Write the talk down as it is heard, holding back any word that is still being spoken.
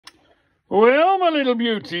Well, my little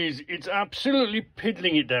beauties, it's absolutely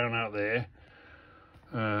piddling it down out there.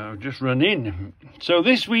 I've just run in. So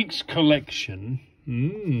this week's collection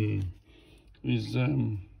is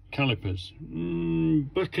calipers.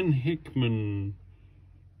 Buck and Hickman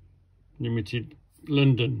Limited,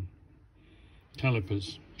 London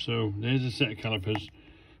calipers. So there's a set of calipers,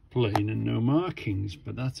 plain and no markings,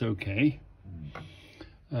 but that's okay.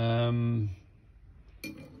 We'll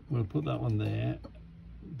put that one there.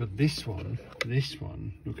 But this one,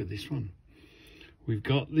 look at this one. We've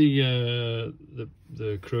got the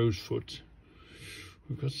crow's foot.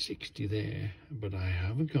 We've got 60 there, but I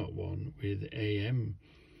haven't got one with AM.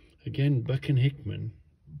 Again, Buck and Hickman.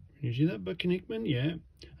 You see that, Buck and Hickman? Yeah.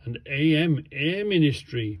 And AM, Air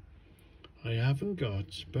Ministry. I haven't got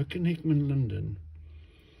Buck and Hickman London.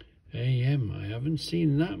 AM, I haven't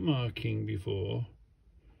seen that marking before.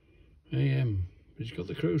 AM, but it's got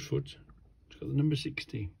the crow's foot. It's got the number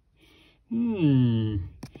 60.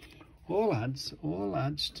 All adds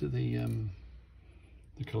to the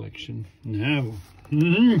collection. Now,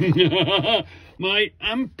 my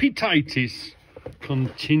appetitis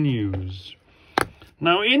continues.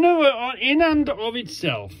 Now, in and of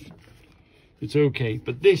itself, it's okay,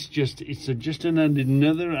 but this just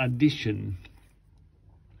another addition.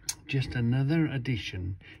 Just another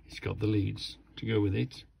addition. It's got the leads to go with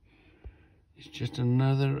it. It's just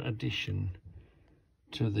another addition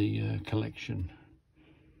to the collection.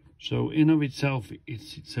 So in of itself,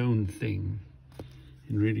 it's its own thing,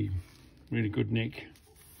 in really good nick,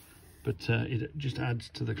 but it just adds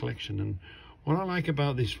to the collection. And what I like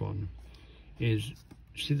about this one is,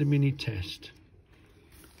 see the mini test.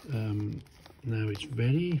 Now it's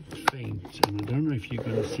very faint, and I don't know if you're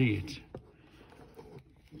going to see it,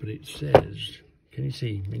 but it says, can you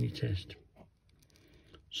see mini test?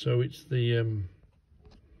 So it's the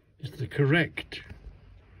correct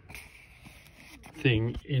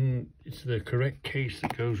thing it's the correct case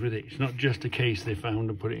that goes with it. It's not just a case they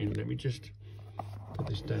found and put it in. Let me just put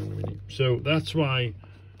this down a minute. So that's why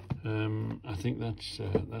I think that's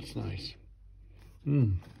nice.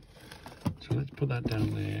 So let's put that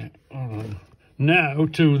down there. All right. Now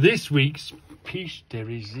to this week's piece de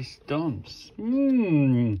resistance.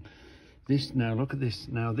 This, now look at this.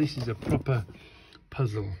 Now this is a proper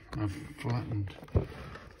puzzle I've flattened.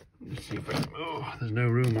 Let's see if I, oh, there's no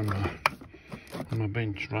room on my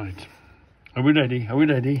bench. Right, are we ready? Are we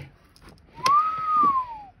ready?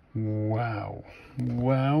 Wow,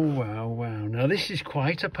 wow, wow, wow. Now this is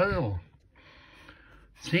quite a puzzle.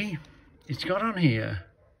 See, it's got on here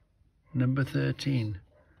number 13.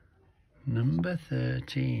 Number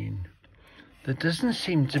 13. There doesn't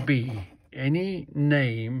seem to be any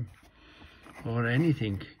name or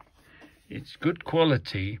anything. It's good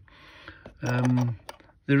quality.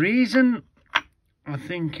 The reason, I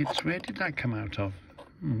think it's, where did that come out of?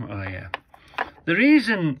 Oh yeah. The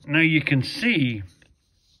reason, now you can see,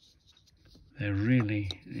 they're really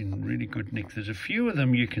in really good nick. There's a few of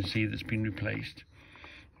them you can see that's been replaced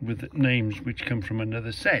with names which come from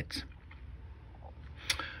another set.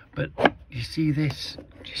 But you see this,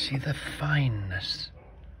 do you see the fineness?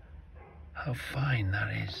 How fine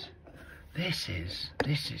that is. This is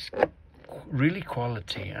really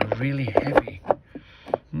quality and really heavy.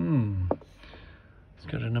 It's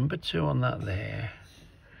got a number 2 on that there.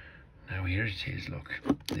 Now here it is, look.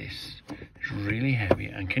 This is really heavy.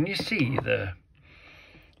 And can you see the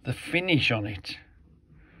finish on it?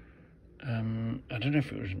 I don't know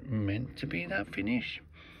if it was meant to be that finish.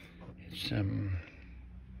 It's can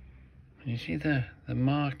you see the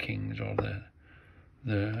markings or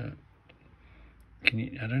the can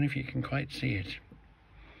you, I don't know if you can quite see it.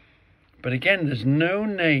 But again, there's no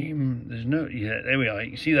name, there's no, yeah, there we are.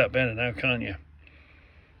 You can see that better now, can't you?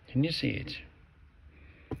 Can you see it?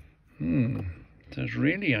 That's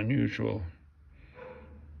really unusual.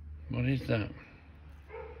 What is that?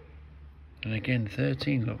 And again,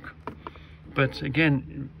 13, look. But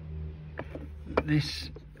again,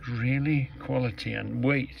 this really quality and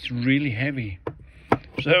weight, it's really heavy.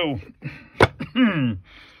 So,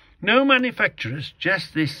 no manufacturers,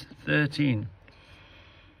 just this 13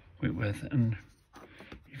 Whitworth. And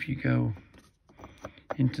if you go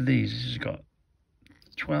into these, this has got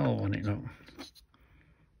 12 on it, look.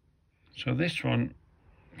 So this one,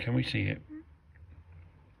 can we see it?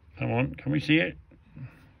 Come on, can we see it?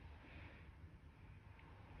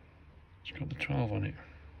 It's got the 12 on it.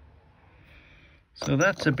 So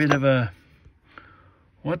that's a bit of a,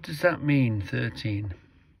 what does that mean, 13?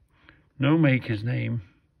 No maker's name,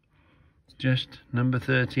 just number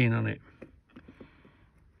 13 on it.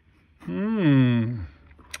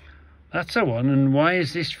 That's the one. And why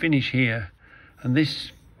is this finish here and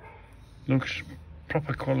this Looks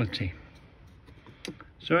proper quality.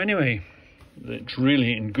 So anyway, it's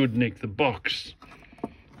really in good nick. The box,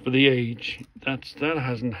 for the age, that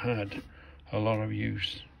hasn't had a lot of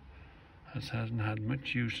use. That hasn't had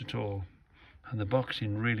much use at all. And the box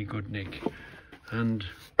in really good nick and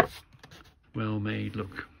well made,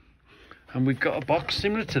 look. And we've got a box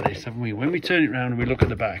similar to this, haven't we? When we turn it around and we look at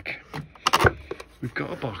the back, we've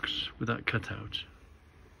got a box with that cutout.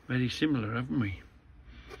 Very similar, haven't we?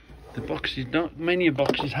 The boxes, not many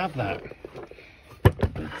boxes have that.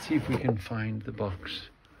 Let's see if we can find the box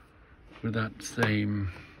with that same,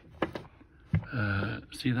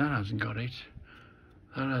 see, that hasn't got it.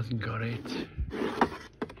 That hasn't got it.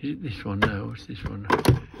 Is it this one? No, it's this one.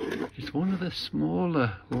 It's one of the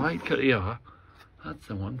smaller light cut. Yeah, that's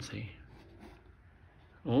the one, see.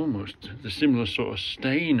 Almost the similar sort of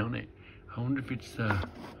stain on it. I wonder if it's So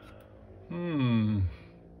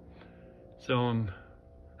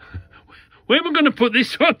where am I going to put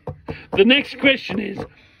this one? The next question is,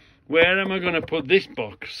 where am I going to put this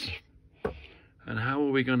box? And how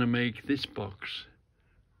are we going to make this box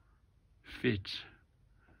fit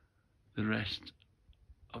the rest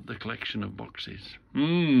of the collection of boxes?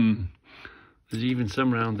 There's even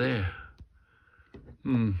some around there.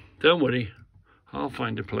 Don't worry, I'll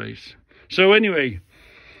find a place. So anyway,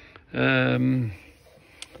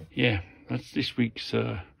 yeah, that's this week's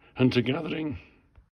hunter gathering.